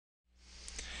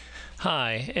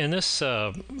Hi, in this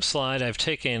slide I've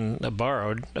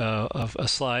borrowed a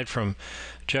slide from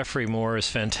Geoffrey Moore's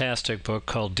fantastic book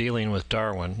called Dealing with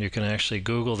Darwin. You can actually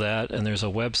Google that, and there's a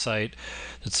website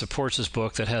that supports his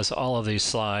book that has all of these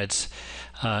slides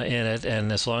in it,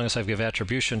 and as long as I give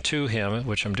attribution to him,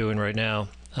 which I'm doing right now,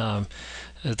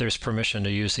 there's permission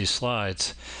to use these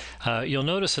slides. You'll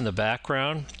notice in the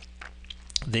background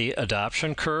the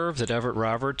adoption curve that Everett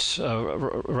Rogers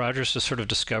has sort of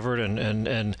discovered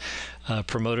and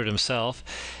promoted himself.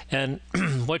 And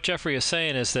what Geoffrey is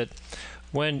saying is that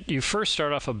when you first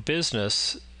start off a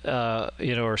business,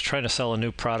 or trying to sell a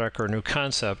new product or a new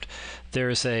concept,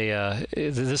 there's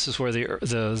this is where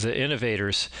the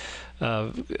innovators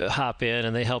hop in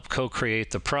and they help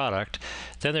co-create the product.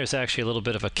 Then there's actually a little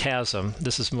bit of a chasm.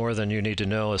 This is more than you need to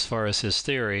know as far as his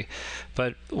theory.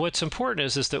 But what's important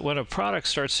is that when a product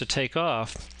starts to take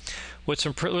off, what's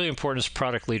really important is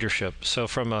product leadership. So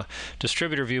from a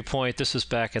distributor viewpoint, this is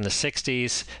back in the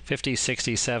 60s, 50s,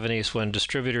 60s, 70s, when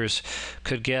distributors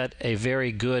could get a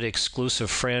very good exclusive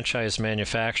franchise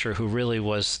manufacturer who really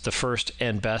was the first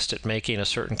and best at making a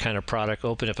certain kind of product,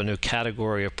 open up a new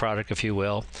category of product, if you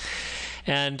will.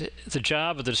 And the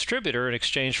job of the distributor in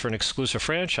exchange for an exclusive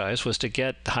franchise was to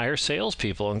get hire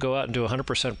salespeople and go out and do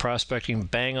 100% prospecting,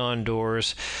 bang on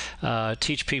doors,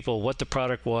 teach people what the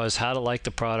product was, how to like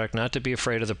the product, not to be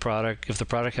afraid of the product. If the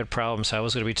product had problems, how it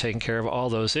was going to be taken care of,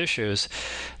 all those issues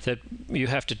that you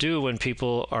have to do when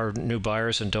people are new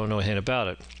buyers and don't know anything about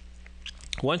it.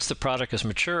 Once the product is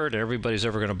matured and everybody's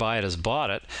ever going to buy it has bought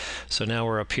it, so now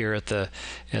we're up here at the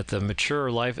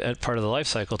mature part of the life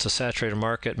cycle. It's a saturated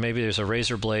market. Maybe there's a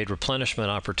razor blade replenishment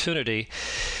opportunity.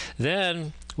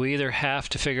 Then we either have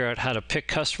to figure out how to pick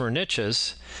customer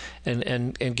niches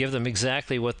and give them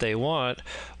exactly what they want,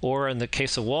 or in the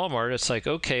case of Walmart, it's like,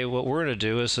 okay, what we're going to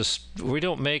do is we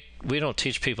don't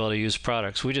teach people how to use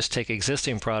products. We just take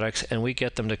existing products and we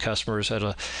get them to customers at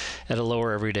a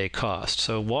lower everyday cost.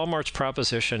 So Walmart's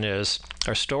proposition is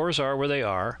our stores are where they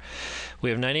are.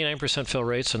 We have 99% fill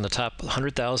rates in the top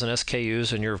 100,000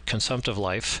 SKUs in your consumptive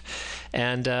life,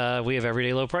 and we have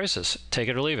everyday low prices. Take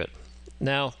it or leave it.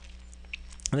 Now,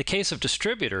 in the case of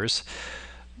distributors,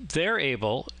 they're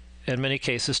able, in many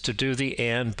cases, to do the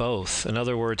and both. In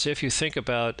other words, if you think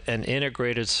about an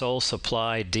integrated sole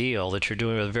supply deal that you're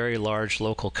doing with a very large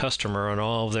local customer on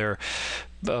all of their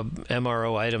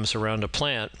MRO items around a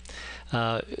plant,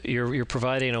 you're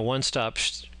providing a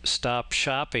one-stop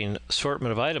shopping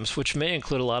assortment of items, which may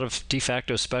include a lot of de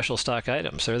facto special stock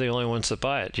items. They're the only ones that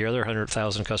buy it. Your other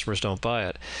 100,000 customers don't buy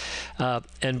it.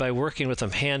 And by working with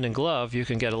them hand in glove, you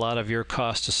can get a lot of your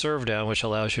cost to serve down, which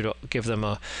allows you to give them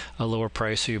a lower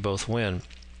price so you both win.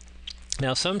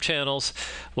 Now, some channels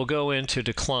will go into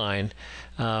decline.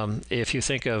 If you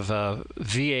think of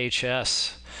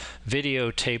VHS,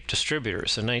 videotape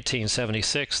distributors. In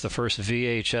 1976, the first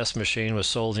VHS machine was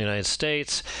sold in the United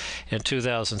States. In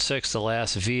 2006, the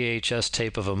last VHS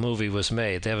tape of a movie was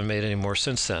made. They haven't made any more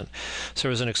since then. So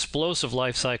there was an explosive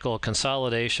life cycle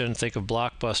consolidation. Think of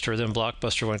Blockbuster. Then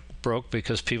Blockbuster went broke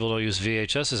because people don't use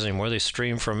VHSs anymore. They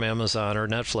stream from Amazon or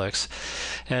Netflix.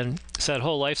 And so that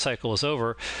whole life cycle was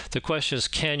over. The question is,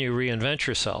 can you reinvent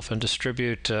yourself and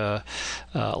distribute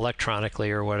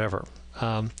electronically or whatever?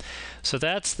 So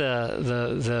that's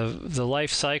the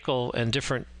life cycle and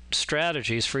different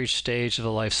strategies for each stage of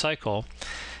the life cycle.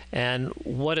 And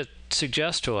what it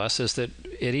suggests to us is that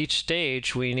at each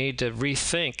stage we need to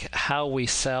rethink how we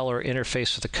sell or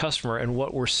interface with the customer and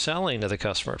what we're selling to the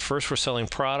customer. First we're selling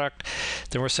product,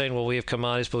 then we're saying, well, we have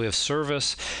commodities, but we have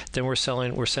service. Then we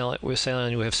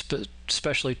have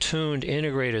specially tuned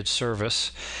integrated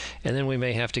service, and then we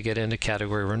may have to get into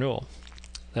category renewal.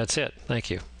 That's it.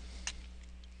 Thank you.